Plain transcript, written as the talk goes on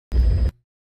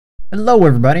Hello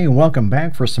everybody and welcome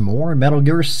back for some more Metal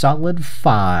Gear Solid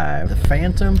 5, The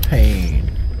Phantom Pain.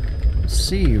 Let's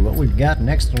see what we've got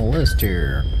next on the list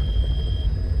here.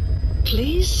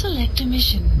 Please select a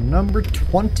mission. Number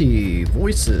 20,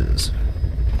 Voices.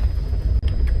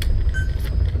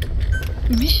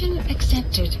 Mission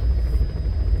accepted.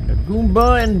 The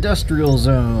Goomba Industrial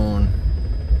Zone.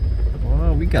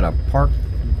 Well, we gotta park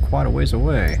quite a ways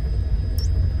away.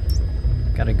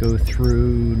 Gotta go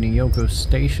through Nyoko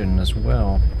Station as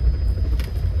well.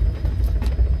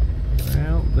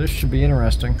 Well, this should be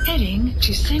interesting. Heading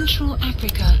to Central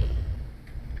Africa.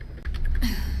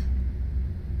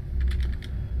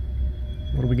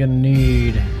 What are we gonna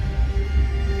need?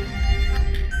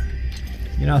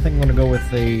 You know, I think I'm gonna go with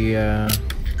the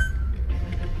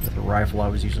rifle I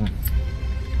was using.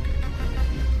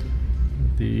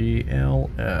 The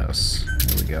LS.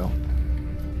 There we go.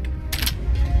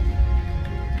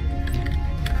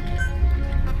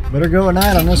 Better go at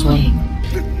night on this one.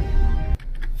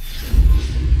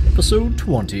 Episode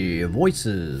 20,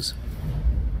 Voices.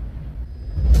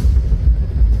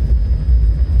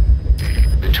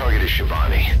 The target is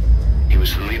Shivani. He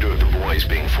was the leader of the boys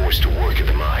being forced to work at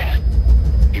the mine.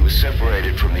 He was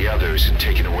separated from the others and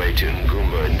taken away to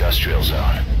Ngumba Industrial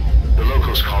Zone. The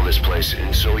locals call this place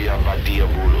Nzoya Badia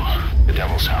Bulu, the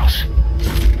Devil's House.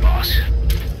 Boss,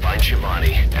 find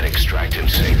Shivani and extract him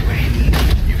safely.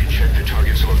 You can check the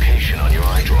target's location on your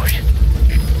iDroid.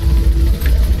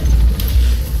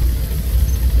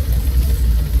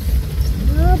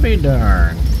 I'll be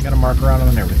darned. Got a marker on it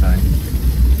and everything.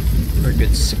 We're a good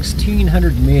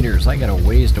 1,600 meters. I got a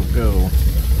ways to go.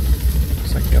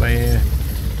 So I gotta head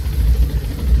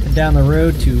down the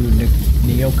road to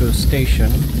Nyoko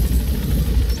Station.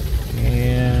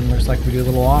 And looks like we do a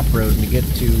little off-road to get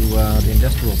to the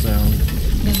industrial zone.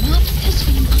 The map has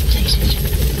been updated.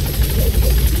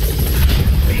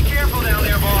 Be careful down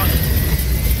there, boss.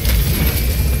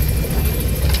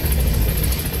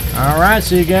 Alright,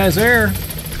 see you guys there.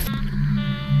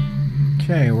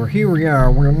 Okay, well here we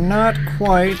are. We're not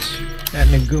quite at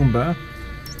Ngumba.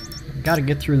 Got to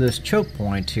get through this choke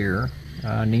point here.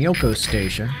 Nyoko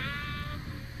Station.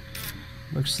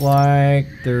 Looks like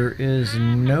there is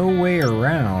no way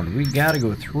around. We got to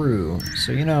go through.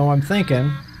 So, you know, I'm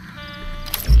thinking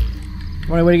the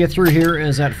only way to get through here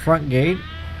is that front gate.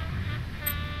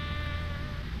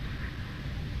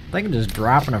 I think I'm just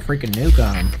dropping a freaking nuke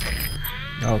on them.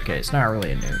 Okay, it's not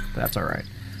really a nuke. That's alright.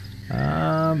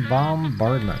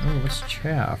 Bombardment. Oh, what's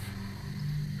chaff?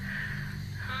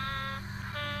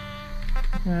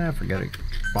 Forget it.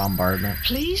 Bombardment.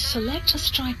 Please select a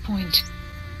strike point.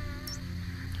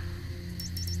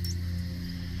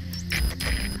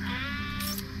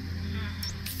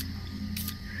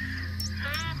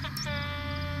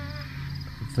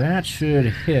 That should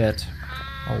hit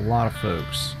a lot of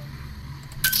folks.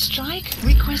 Strike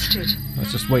requested.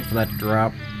 Let's just wait for that to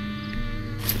drop.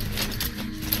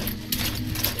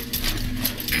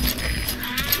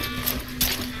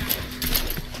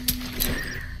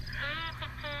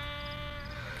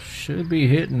 Should be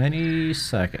hitting any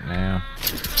second now.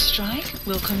 Strike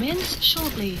will commence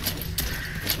shortly.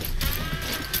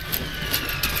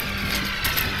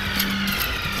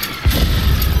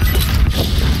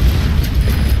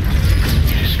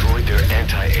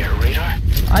 Anti-air radar?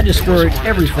 I destroyed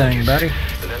everything, buddy.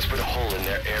 But that's put a hole in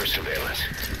their air surveillance.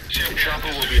 The chopper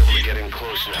will be able to get in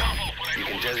close now. You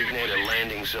can designate a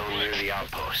landing zone near the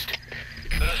outpost.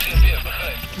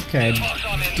 Okay,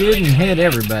 didn't hit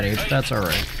everybody, but that's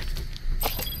alright.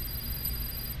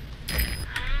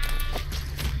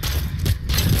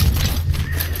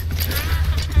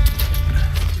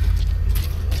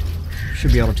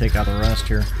 Should be able to take out the rest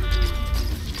here.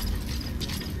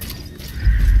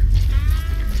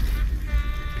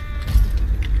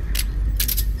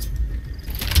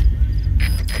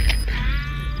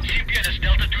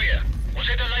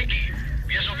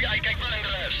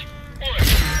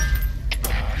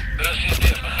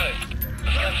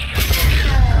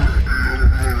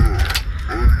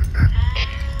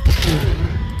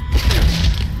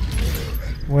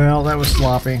 Well, that was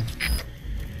sloppy.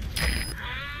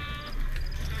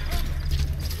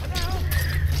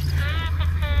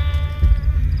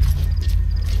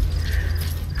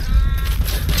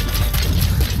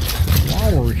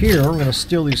 While we're here, we're gonna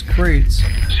steal these crates.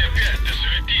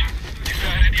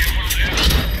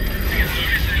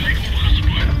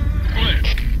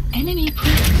 Enemy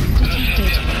presence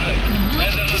detected. The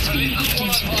map has been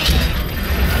updated.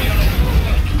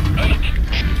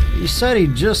 He said he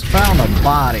just found a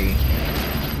body.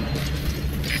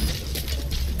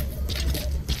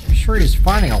 I'm sure he's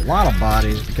finding a lot of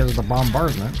bodies because of the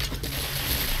bombardment.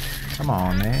 Come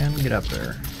on, man. Get up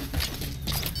there.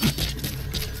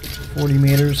 40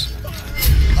 meters.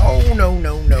 Oh, no,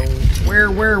 no, no. Where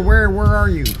are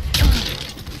you?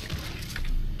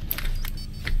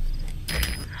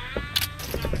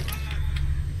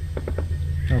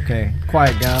 Okay,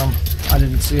 quiet got him. I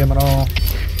didn't see him at all.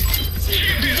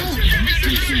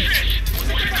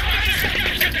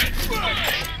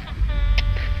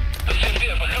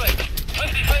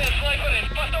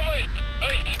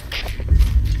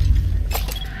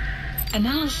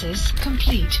 Analysis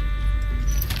complete.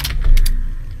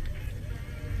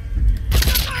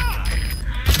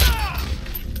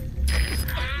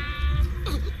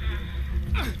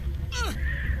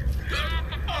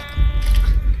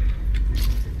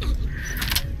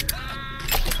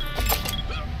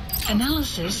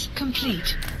 Analysis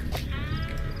complete.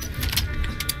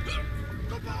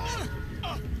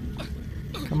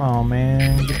 Come on,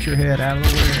 man. Get your head out of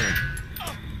the way.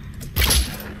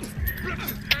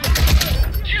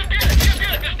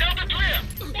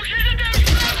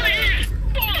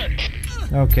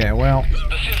 Okay, well,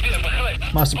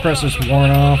 my suppressor's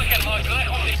worn off.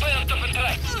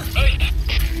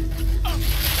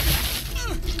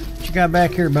 What you got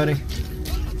back here, buddy?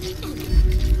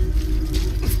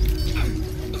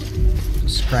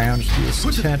 Scrounge to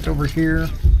this tent over here.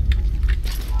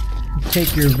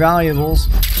 Take your valuables.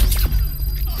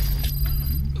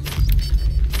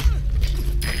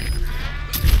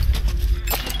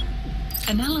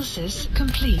 Analysis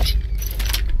complete.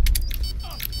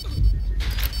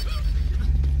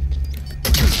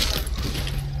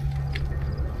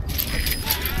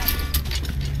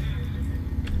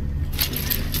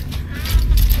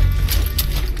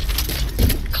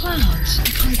 Clouds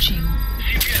approaching.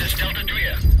 GPS Delta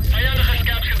 2. Vijandige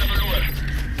schaapschutter verloren.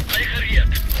 Hij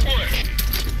gereed. Voor.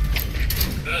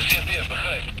 De CSDF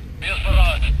begrijpt. Wees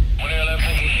verraad. Wanneer hij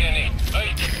van hygiëne.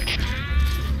 Uit.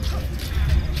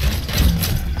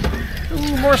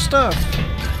 Ooh, more stuff.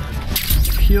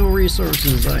 Fuel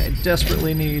resources. I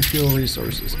desperately need fuel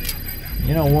resources.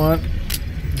 You know what?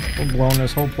 We're blowing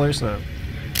this whole place up.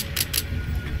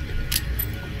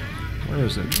 Where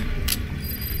is it?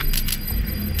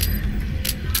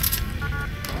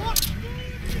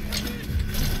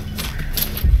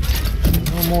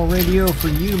 No more radio for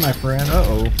you, my friend.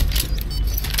 Uh-oh.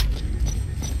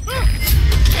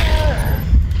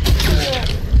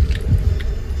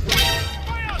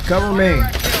 Cover me.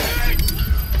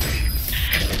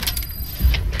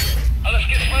 Alles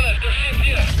gespannen. De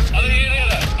CSDF. Alle hierheen.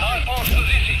 Naar onze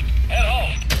positie. Herhaal.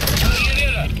 Alle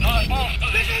hierheen. Naar onze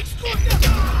positie.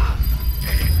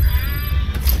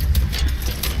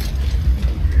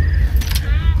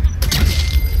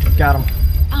 Got him.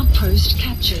 Outpost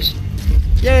captured.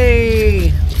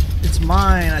 Yay! It's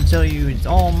mine, I tell you, it's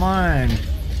all mine.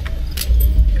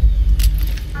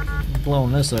 I'm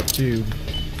blowing this up too.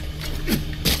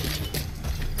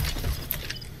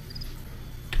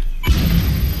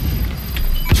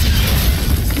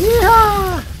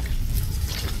 Yeehaw!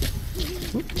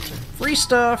 Free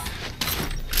stuff.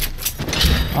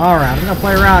 Alright, I'm gonna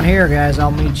play around here, guys. I'll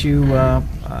meet you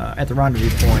at the rendezvous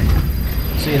point.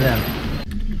 See you then.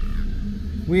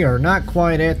 We are not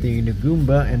quite at the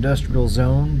Ngumba industrial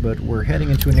zone, but we're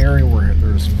heading into an area where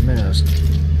there's mist.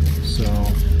 So,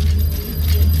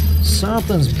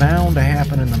 something's bound to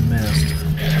happen in the mist.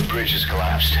 The bridge has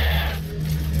collapsed.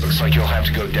 Looks like you'll have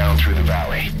to go down through the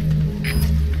valley.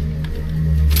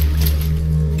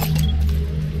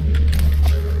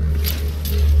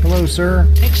 Hello, sir.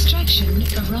 Extraction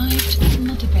arrived at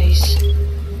Mother Base.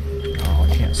 Oh,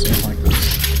 I can't say it like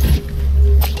this.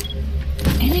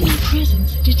 Enemy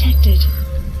presence detected.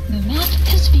 The map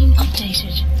has been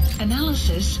updated.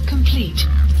 Analysis complete.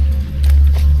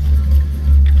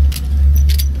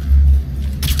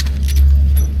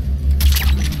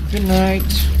 Good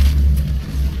night.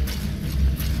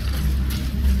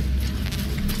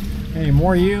 Any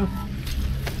more you?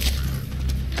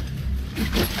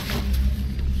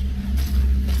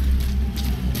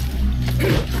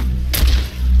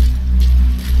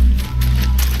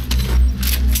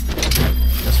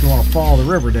 Guess we want to follow the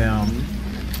river down.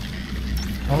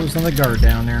 Oh, there's another guard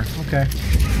down there. Okay.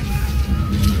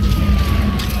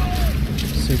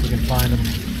 Let's see if we can find him.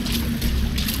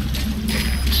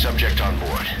 Subject on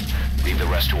board. Leave the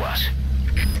rest to us.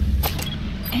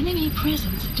 Enemy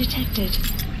presence detected.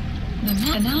 The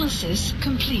map analysis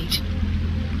complete.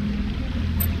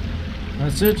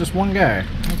 That's it, just one guy.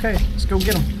 Okay, let's go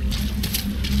get him.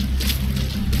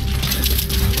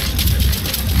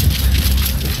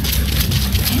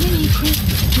 Enemy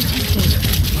presence detected.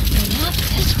 The map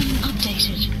has been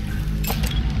updated.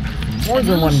 More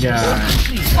than one guy. Analysis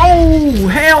complete. Oh,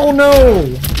 hell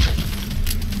no!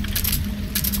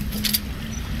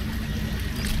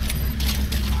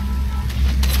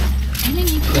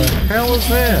 hell is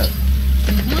that?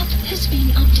 The map has been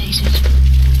updated.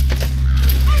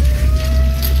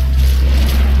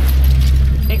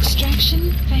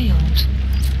 Extraction failed.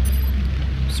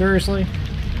 Seriously?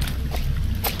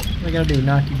 What I gotta do,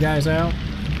 knock you guys out?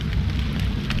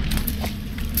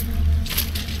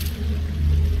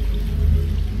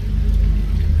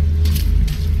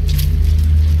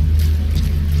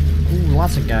 Ooh,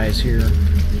 lots of guys here.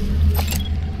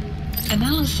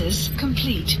 Analysis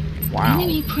complete. Wow.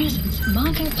 Enemy presence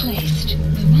marker placed.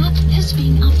 The map has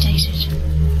been updated.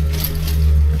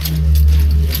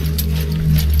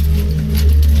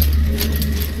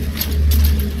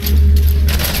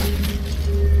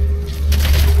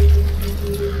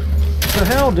 What the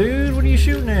hell, dude? What are you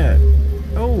shooting at?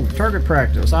 Oh, target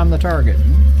practice. I'm the target.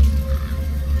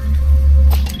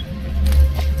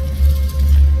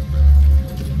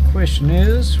 Question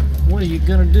is, what are you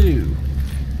gonna do?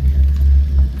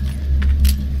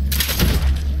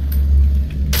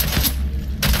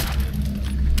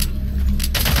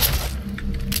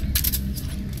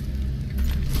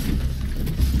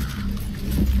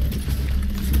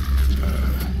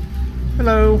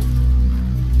 Hello.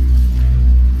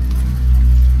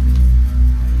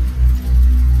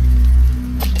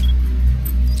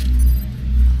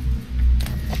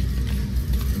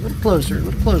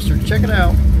 Look closer, check it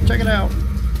out, check it out.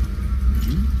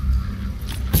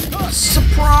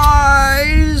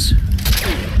 Surprise!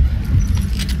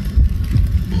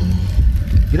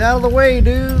 Get out of the way,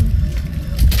 dude.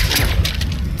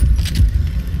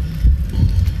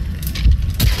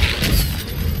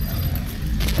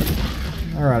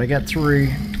 Alright, I got 3.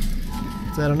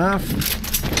 Is that enough?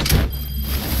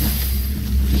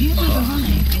 You have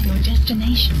arrived at your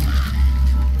destination.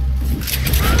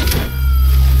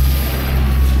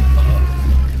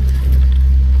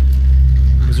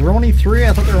 Is there only 3?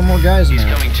 I thought there were more guys in there.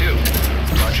 He's coming too.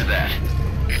 Roger that.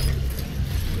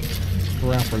 Go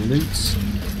around for loots.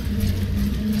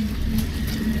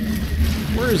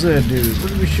 Where is that dude? Where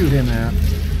did we shoot him at?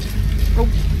 Oh.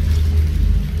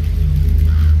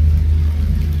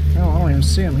 Oh, I don't even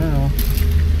see him now.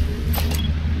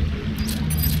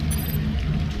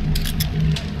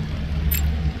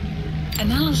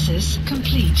 Analysis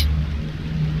complete.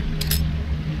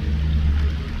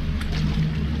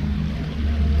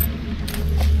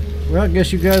 Well, I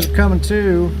guess you guys are coming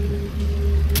too.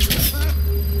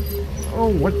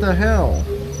 Oh, what the hell?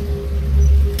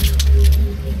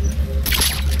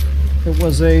 It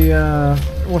was a,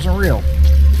 it wasn't real.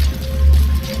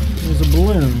 It was a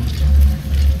balloon.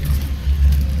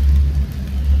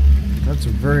 That's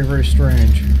very, very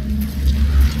strange.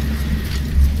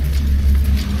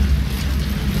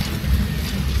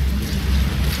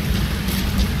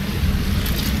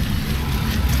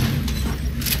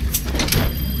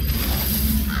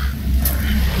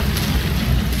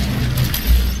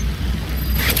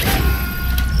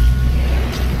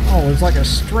 Oh, it's like a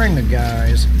string of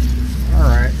guys.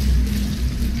 Alright.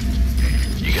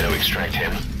 You gotta extract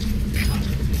him.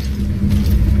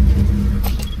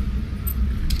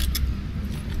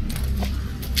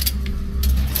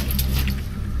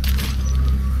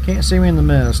 Can't see me in the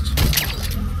mist.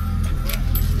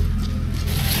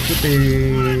 Should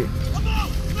be...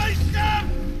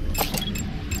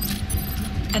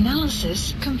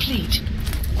 Analysis complete.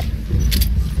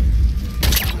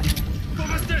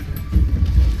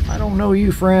 I don't know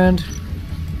you, friend.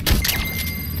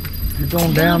 You're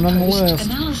going down nonetheless.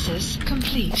 Analysis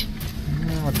complete.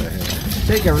 Oh, what the hell?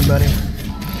 Take everybody.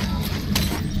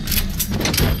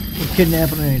 We're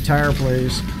kidnapping an entire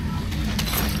place.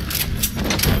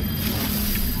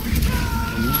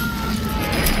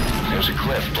 There's a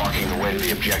cliff blocking the way to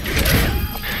the objective area.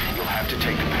 You'll have to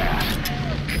take the path.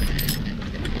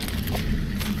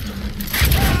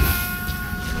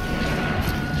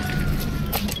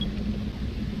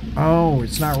 Oh,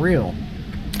 it's not real.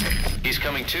 He's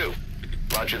coming too.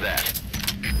 Roger that.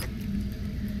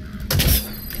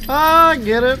 Ah, I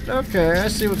get it. Okay, I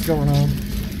see what's going on.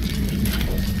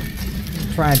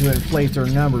 I'm trying to inflate their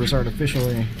numbers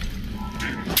artificially.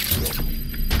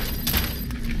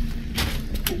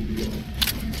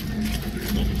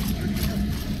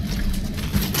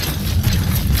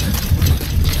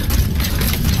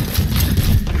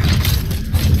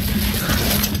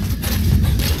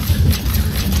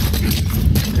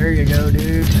 There you go,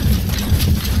 dude.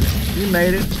 You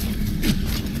made it.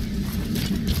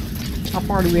 How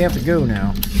far do we have to go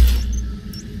now?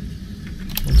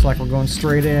 Looks like we're going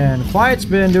straight in. Quiet's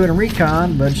been doing a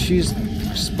recon, but she's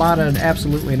spotted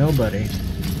absolutely nobody.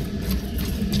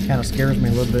 Kind of scares me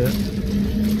a little bit.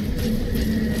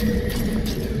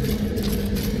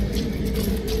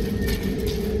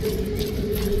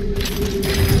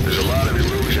 There's a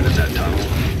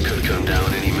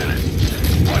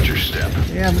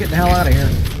the hell out of here.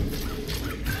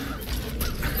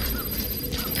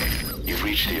 You've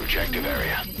reached the objective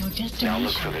area. Your Now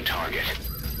look for destination. the target.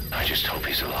 I just hope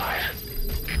he's alive.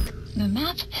 The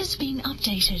map has been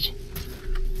updated.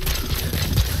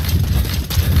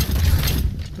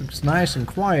 Looks nice and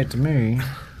quiet to me.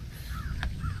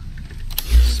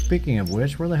 Speaking of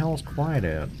which, where the hell is Quiet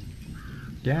at?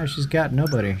 Yeah, she's got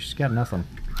nobody. She's got nothing.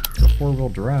 It's a 4-wheel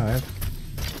drive.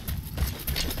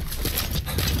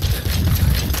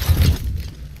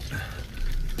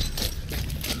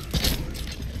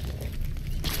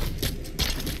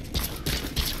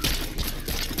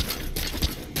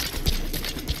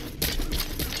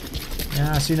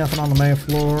 Yeah, I see nothing on the main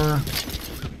floor.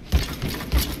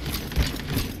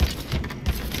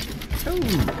 Oh,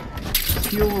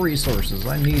 fuel resources.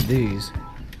 I need these.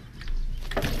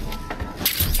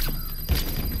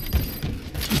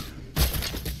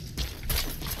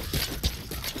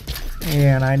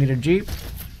 And I need a Jeep.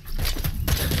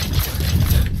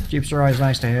 Jeeps are always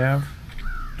nice to have.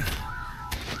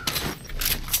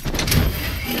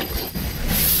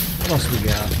 What else we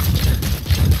got?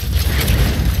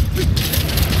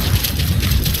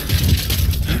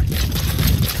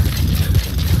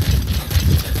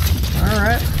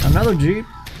 Alright, another Jeep.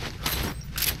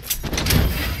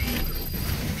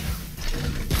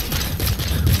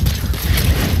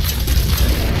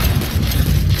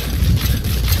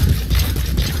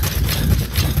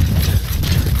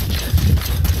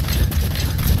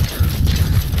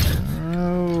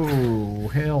 Oh,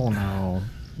 hell no.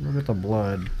 Look at the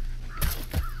blood.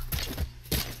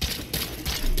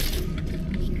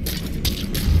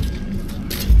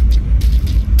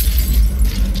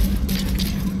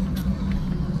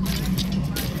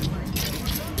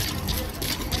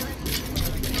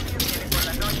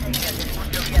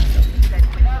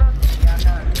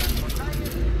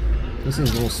 This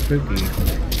is a little spooky.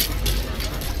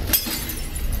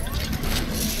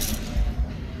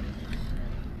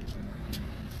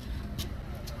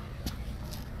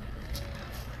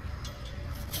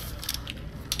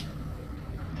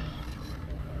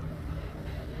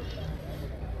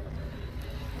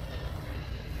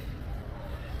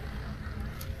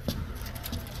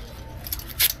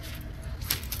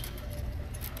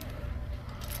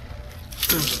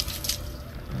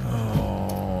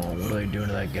 Oh, what are they doing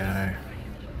to that guy?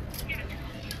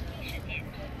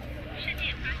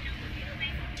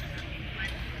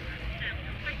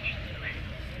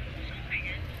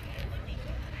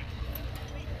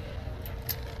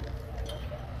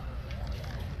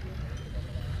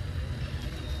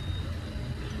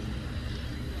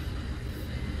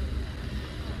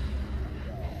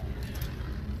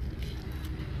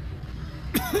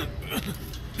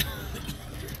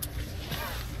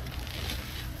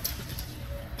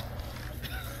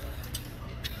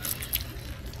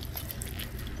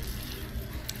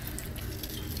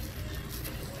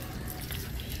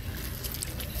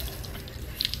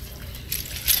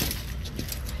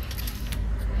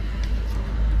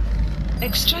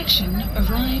 Extraction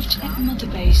arrived at Mother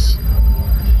Base.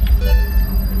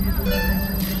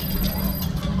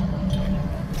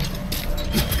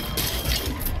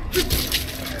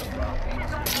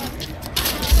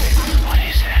 What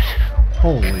is that?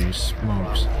 Holy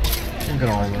smokes. Look at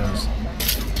all this.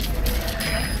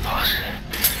 Boss,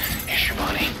 it's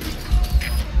Shivani.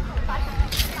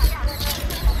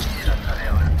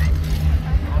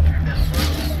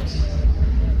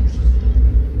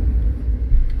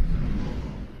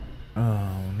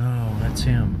 Oh no, that's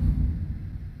him.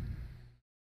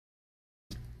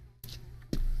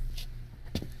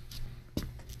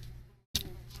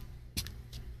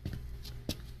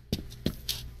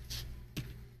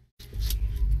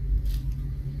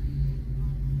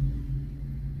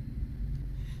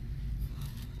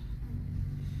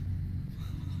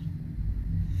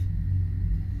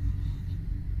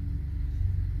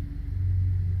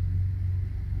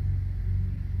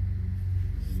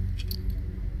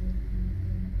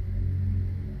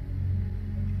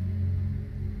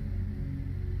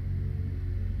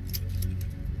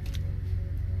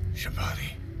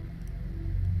 Shivani,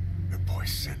 your boy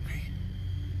sent me.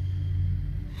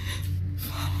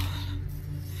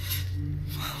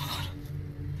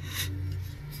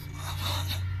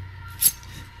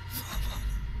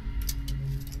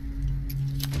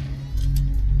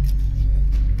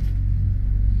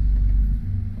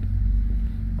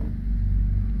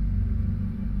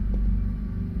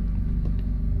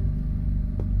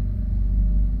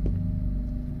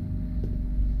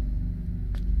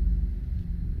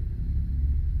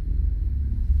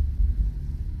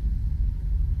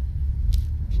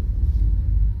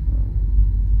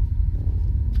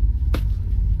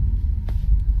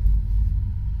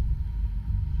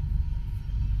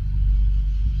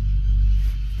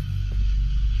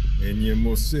 Enye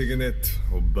mo signet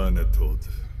o banatod.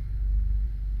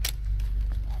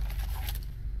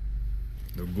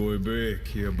 No goy be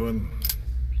kiabon.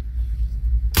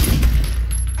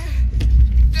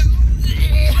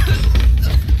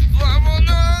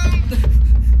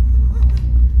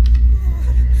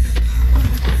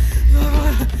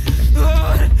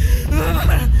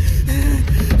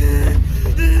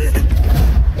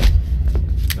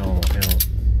 Oh, hell.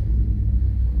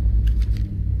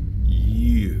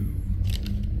 You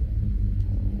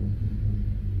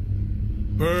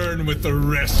burn with the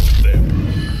rest of them.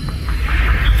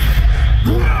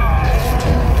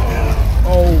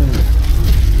 Oh.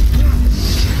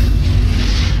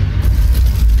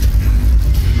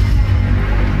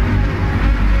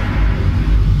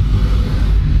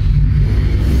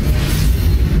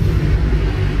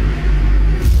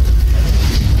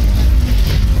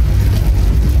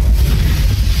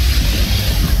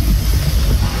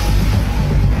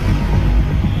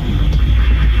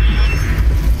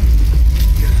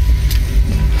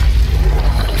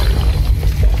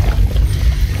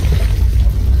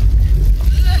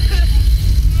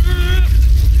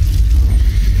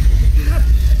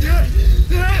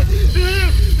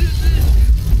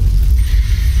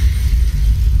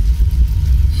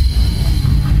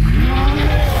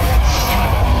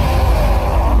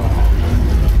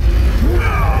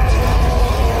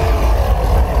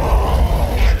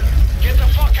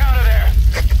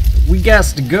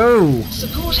 Gas to go.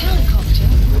 Support helicopter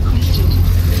requested.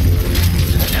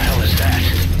 What the hell is that?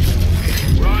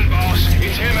 Run, boss.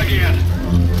 It's him again.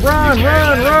 Run, You run, can't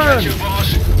let him run. catch you,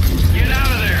 boss. Get out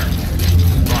of there.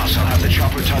 Boss, I'll have the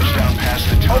chopper touchdown past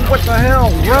the tunnel. Oh, what the hell?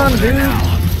 Run, dude.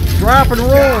 Drop and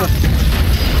roll.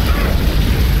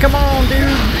 Come on,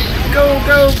 dude. Go,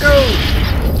 go, go.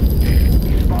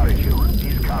 He spotted you.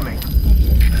 He's coming.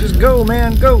 Just go,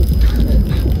 man. Go.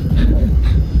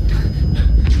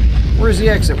 Where's the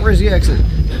exit? Where's the exit?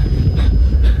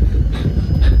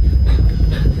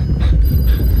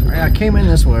 Alright, I came in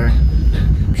this way.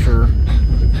 I'm sure.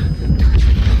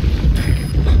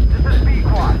 This is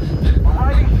B-Quad.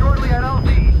 Arriving shortly at LZ.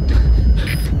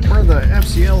 Where the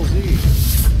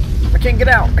FCLZ? I can't get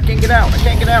out. I can't get out. I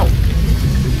can't get out.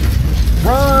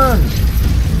 Run!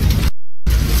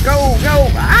 Go, go!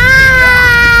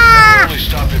 Ah! Only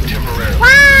stop him temporarily.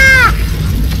 Ah!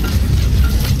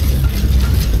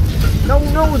 No,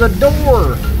 no, the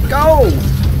door! Go!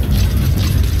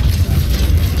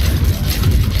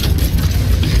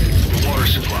 The water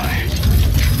supply.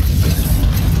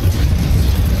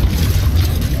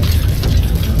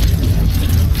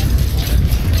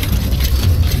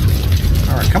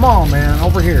 Alright, come on, man.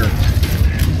 Over here.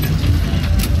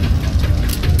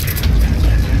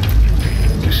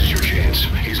 This is your chance.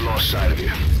 He's lost sight of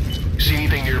you. See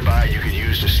anything nearby you can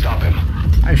use to stop him?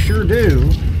 I sure do.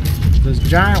 This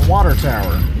giant water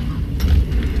tower.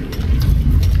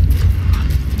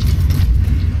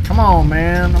 Come on,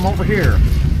 man. I'm over here.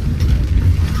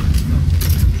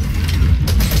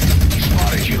 He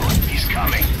spotted you. He's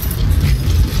coming.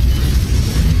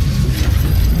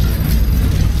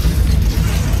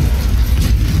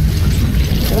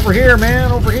 Over here,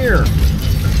 man. Over here.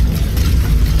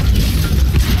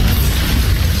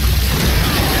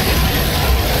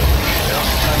 Now's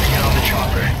the time to get on the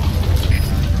chopper.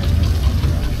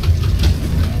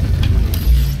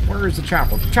 Where is the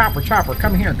chopper? Chopper, chopper.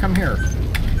 Come here, come here.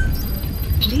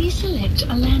 Please select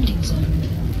a landing zone.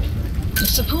 The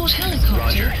support helicopter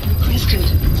Roger. requested.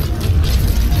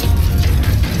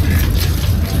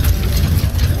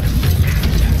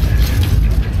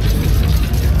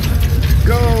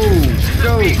 Go!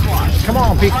 Go! Come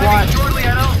on, Pequot. Shortly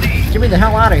at LZ. Get me the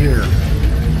hell out of here.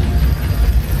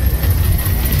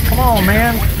 Come on,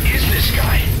 man. What is this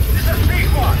guy? This is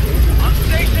B-Quad. I'm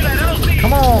stationed at LZ.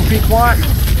 Come on, Pequot.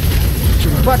 Get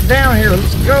your butt down here.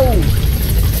 Let's go.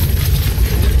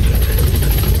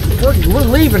 We're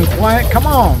leaving, Quack. Come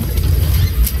on.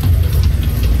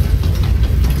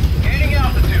 Gaining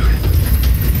altitude.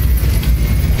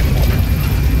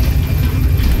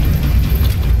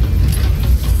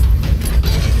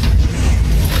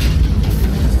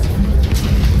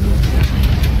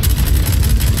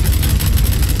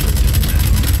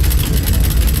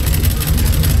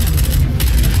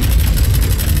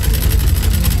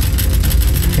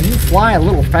 Can you fly a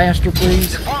little faster,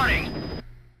 please? Departing.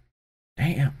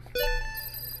 Damn.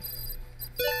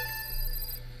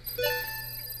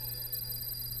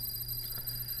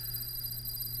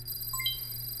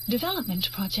 Development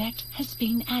project has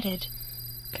been added.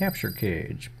 Capture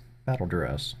cage. Battle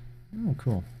dress. Oh,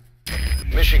 cool.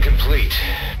 Mission complete.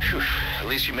 Phew. At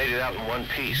least you made it out in one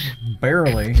piece.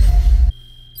 Barely.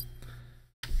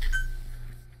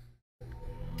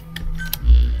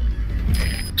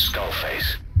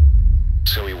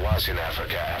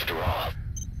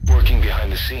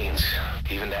 scenes.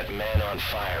 Even that man on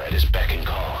fire at his beck and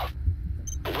call.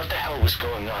 But what the hell was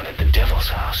going on at the Devil's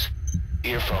house?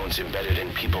 Earphones embedded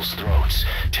in people's throats,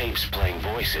 tapes playing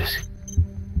voices.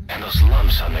 And those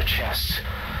lumps on their chests.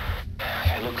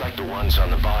 They looked like the ones on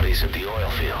the bodies at the oil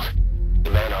field.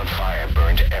 The man on fire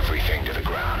burned everything to the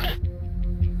ground.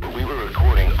 But we were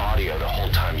recording audio the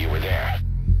whole time you were there.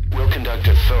 We'll conduct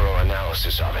a thorough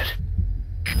analysis of it.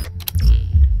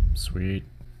 Sweet.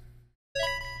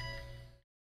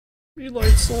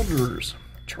 Elite soldiers.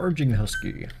 Charging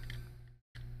husky.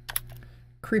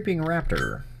 Creeping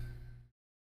raptor.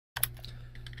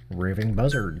 Raving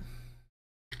buzzard.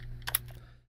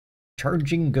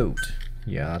 Charging goat.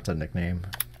 Yeah, that's a nickname.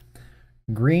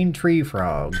 Green tree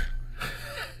frog.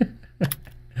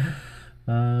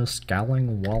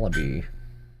 Scowling wallaby.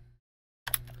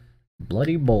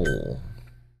 Bloody bull.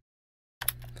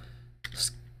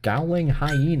 Scowling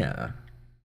hyena.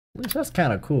 At least that's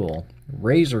kind of cool.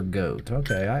 Razor goat.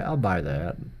 Okay, I'll buy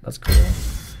that. That's cool.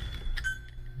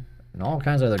 And all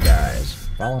kinds of other guys.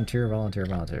 Volunteer, volunteer,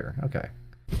 volunteer. Okay.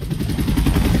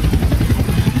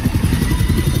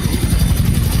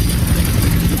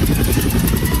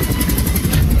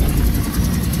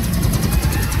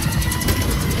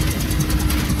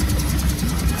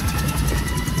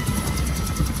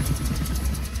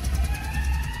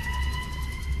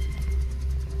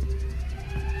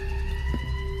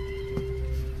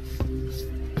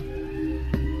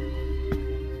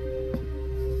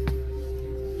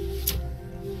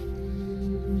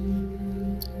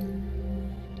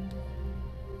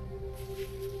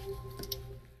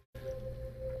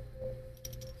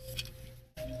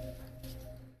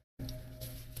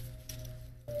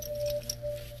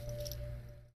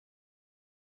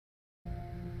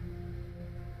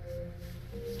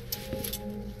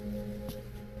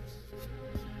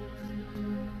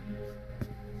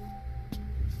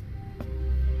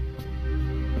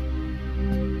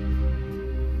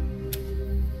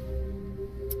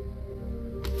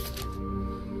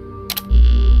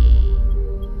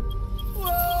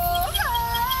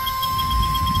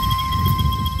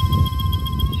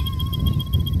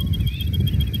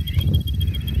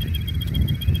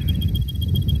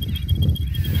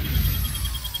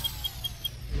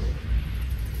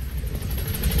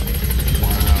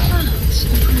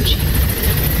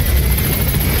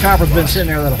 Copper's been sitting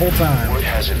there that whole time. Word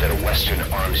has it that a Western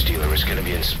arms dealer is going to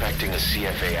be inspecting a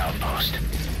CFA outpost.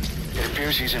 It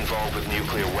appears he's involved with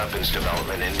nuclear weapons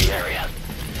development in the area.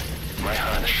 My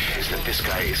hunch is that this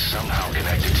guy is somehow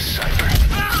connected to Cypher.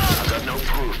 I've got no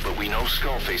proof, but we know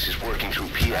Skullface is working through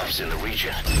PFs in the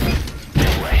region.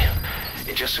 Anyway,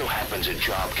 it just so happens a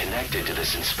job connected to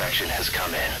this inspection has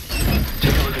come in.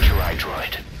 Take a look at your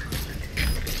iDroid.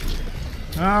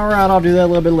 Alright, I'll do that a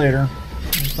little bit later.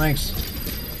 Thanks.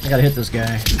 I gotta hit this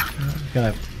guy.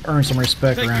 Gotta earn some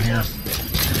respect around here.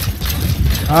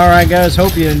 Alright guys,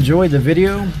 hope you enjoyed the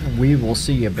video. We will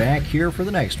see you back here for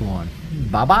the next one.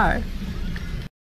 Bye-bye.